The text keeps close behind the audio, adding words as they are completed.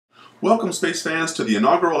Welcome, space fans, to the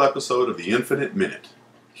inaugural episode of the Infinite Minute.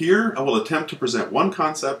 Here, I will attempt to present one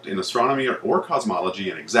concept in astronomy or cosmology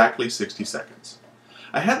in exactly 60 seconds.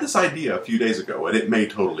 I had this idea a few days ago, and it may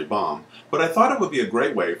totally bomb, but I thought it would be a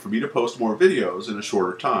great way for me to post more videos in a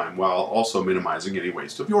shorter time, while also minimizing any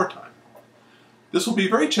waste of your time. This will be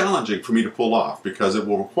very challenging for me to pull off, because it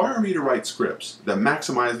will require me to write scripts that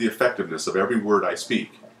maximize the effectiveness of every word I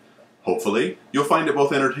speak. Hopefully, you'll find it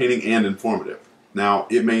both entertaining and informative. Now,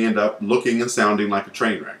 it may end up looking and sounding like a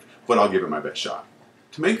train wreck, but I'll give it my best shot.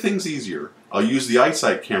 To make things easier, I'll use the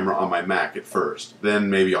iSight camera on my Mac at first, then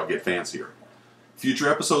maybe I'll get fancier.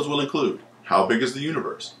 Future episodes will include: how big is the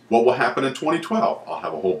universe? What will happen in 2012? I'll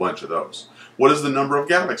have a whole bunch of those. What is the number of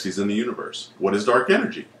galaxies in the universe? What is dark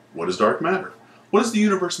energy? What is dark matter? What is the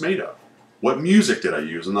universe made of? What music did I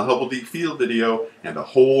use in the Hubble Deep Field video? And a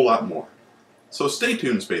whole lot more. So stay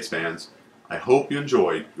tuned, space fans. I hope you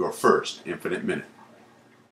enjoyed your first Infinite Minute.